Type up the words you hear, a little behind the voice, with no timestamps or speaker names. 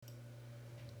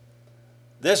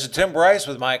This is Tim Bryce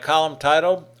with my column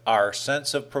titled, Our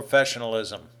Sense of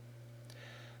Professionalism.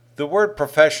 The word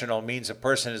professional means a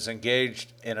person is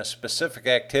engaged in a specific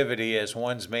activity as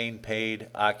one's main paid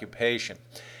occupation.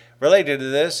 Related to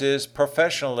this is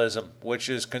professionalism, which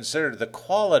is considered the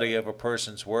quality of a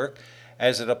person's work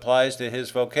as it applies to his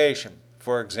vocation.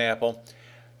 For example,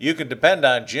 you can depend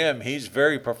on Jim, he's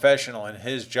very professional in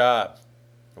his job.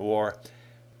 Or,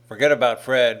 forget about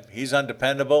Fred, he's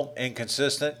undependable,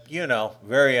 inconsistent,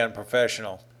 very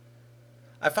unprofessional.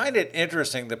 I find it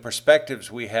interesting the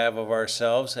perspectives we have of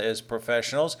ourselves as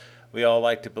professionals. We all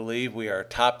like to believe we are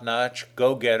top-notch,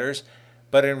 go-getters,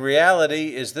 but in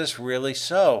reality, is this really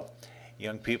so?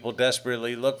 Young people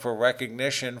desperately look for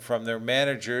recognition from their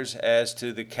managers as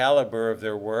to the caliber of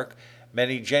their work.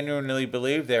 Many genuinely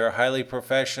believe they are highly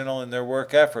professional in their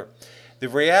work effort. The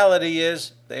reality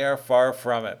is they are far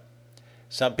from it.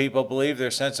 Some people believe their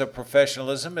sense of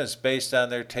professionalism is based on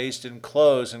their taste in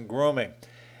clothes and grooming,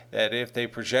 that if they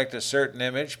project a certain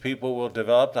image, people will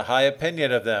develop a high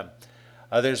opinion of them.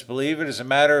 Others believe it is a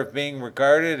matter of being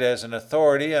regarded as an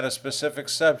authority on a specific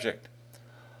subject.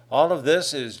 All of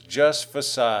this is just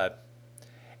facade.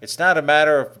 It's not a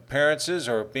matter of appearances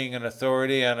or being an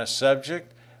authority on a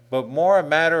subject, but more a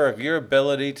matter of your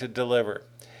ability to deliver.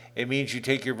 It means you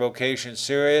take your vocation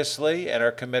seriously and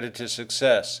are committed to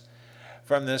success.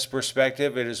 From this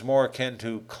perspective, it is more akin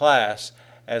to class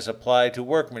as applied to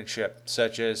workmanship,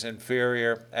 such as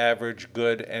inferior, average,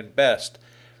 good, and best.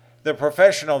 The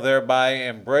professional thereby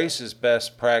embraces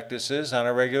best practices on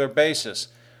a regular basis.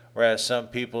 Whereas some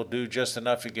people do just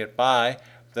enough to get by,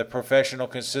 the professional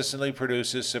consistently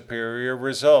produces superior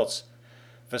results.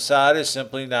 Facade is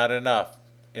simply not enough.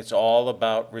 It's all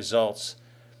about results.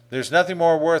 There's nothing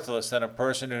more worthless than a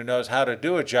person who knows how to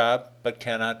do a job but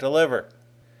cannot deliver.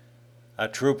 A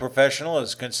true professional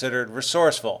is considered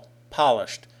resourceful,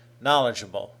 polished,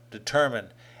 knowledgeable, determined,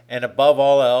 and above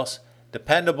all else,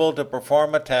 dependable to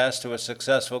perform a task to a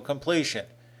successful completion.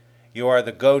 You are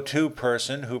the go-to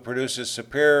person who produces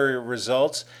superior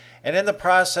results and in the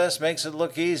process makes it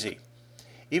look easy.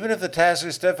 Even if the task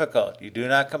is difficult, you do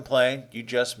not complain, you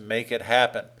just make it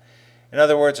happen. In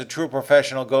other words, a true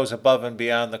professional goes above and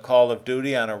beyond the call of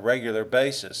duty on a regular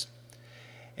basis.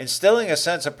 Instilling a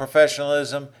sense of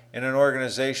professionalism in an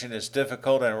organization is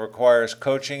difficult and requires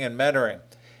coaching and mentoring.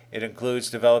 It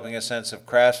includes developing a sense of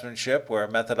craftsmanship where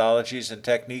methodologies and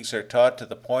techniques are taught to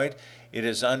the point it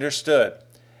is understood,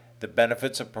 the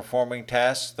benefits of performing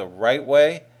tasks the right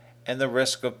way, and the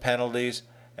risk of penalties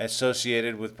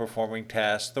associated with performing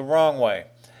tasks the wrong way.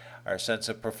 Our sense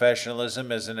of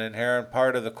professionalism is an inherent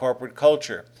part of the corporate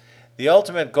culture. The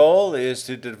ultimate goal is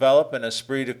to develop an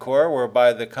esprit de corps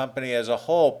whereby the company as a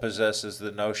whole possesses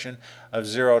the notion of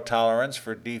zero tolerance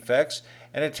for defects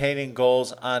and attaining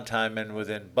goals on time and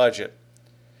within budget.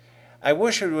 I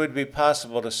wish it would be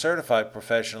possible to certify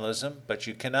professionalism, but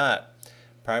you cannot,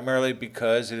 primarily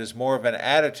because it is more of an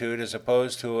attitude as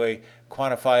opposed to a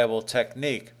quantifiable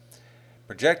technique.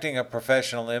 Projecting a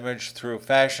professional image through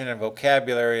fashion and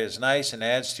vocabulary is nice and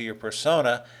adds to your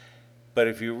persona, but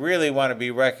if you really want to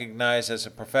be recognized as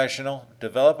a professional,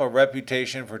 develop a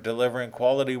reputation for delivering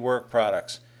quality work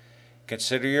products.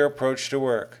 Consider your approach to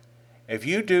work. If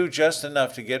you do just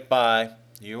enough to get by,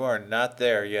 you are not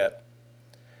there yet.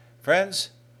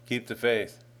 Friends, keep the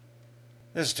faith.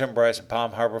 This is Tim Bryce in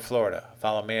Palm Harbor, Florida.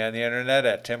 Follow me on the internet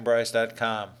at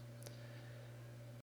timbryce.com.